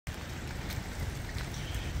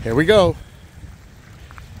Here we go.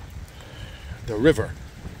 The river.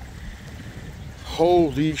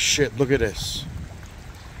 Holy shit, look at this.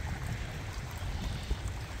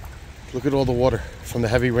 Look at all the water from the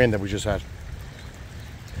heavy rain that we just had.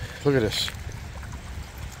 Look at this.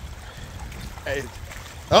 Hey.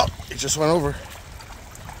 Oh, it just went over.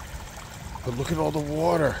 But look at all the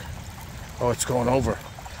water. Oh, it's going over.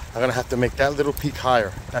 I'm gonna have to make that little peak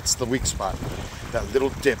higher. That's the weak spot. That little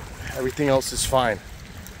dip. Everything else is fine.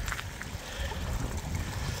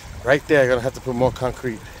 Right there, I'm gonna have to put more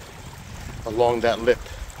concrete along that lip.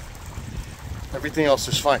 Everything else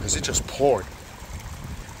is fine because it just poured.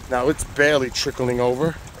 Now it's barely trickling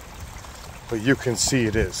over, but you can see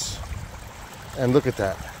it is. And look at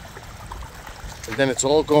that. And then it's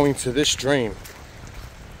all going to this drain.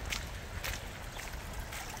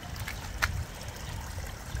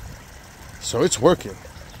 So it's working.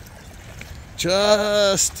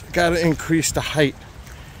 Just gotta increase the height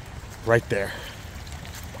right there.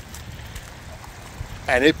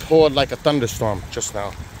 And it poured like a thunderstorm just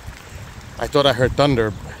now. I thought I heard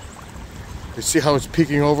thunder. You see how it's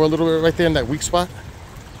peeking over a little bit right there in that weak spot?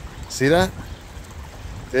 See that?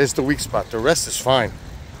 There's the weak spot. The rest is fine.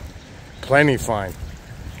 Plenty fine.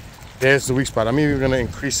 There's the weak spot. I'm even gonna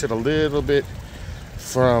increase it a little bit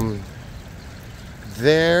from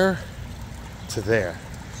there to there.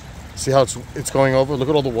 See how it's going over? Look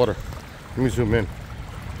at all the water. Let me zoom in.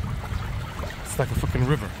 It's like a fucking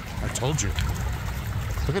river. I told you.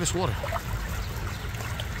 Look at this water.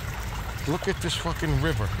 Look at this fucking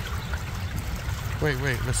river. Wait,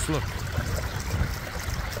 let's look.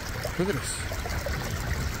 Look at this.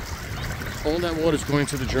 All that water is going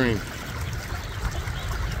to the drain.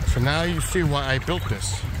 So now you see why I built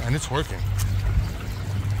this, and it's working.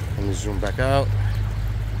 Let me zoom back out.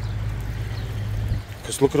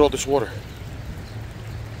 Because look at all this water.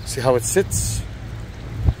 See how it sits?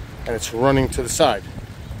 And it's running to the side.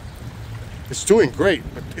 It's doing great,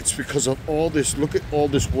 but it's because of all this. Look at all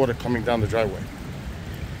this water coming down the driveway.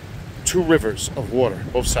 2 rivers of water,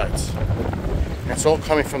 both sides. And it's all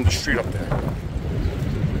coming from the street up there.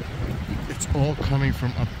 It's all coming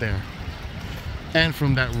from up there. And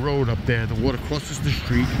from that road up there, the water crosses the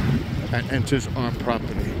street and enters our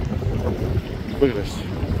property. Look at this.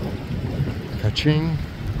 Ka-ching,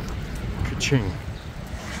 ka-ching.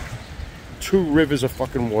 2 rivers of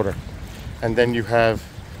fucking water. And then you have,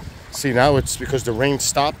 see, now it's because the rain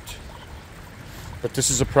stopped. But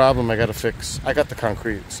this is a problem I gotta fix. I got the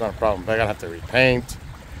concrete, it's not a problem. But I gotta have to repaint,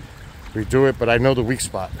 redo it. But I know the weak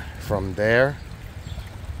spot from there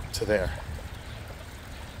to there.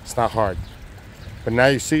 It's not hard. But now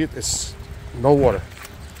you see it, it's no water.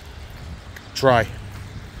 Dry.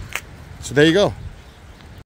 So there you go.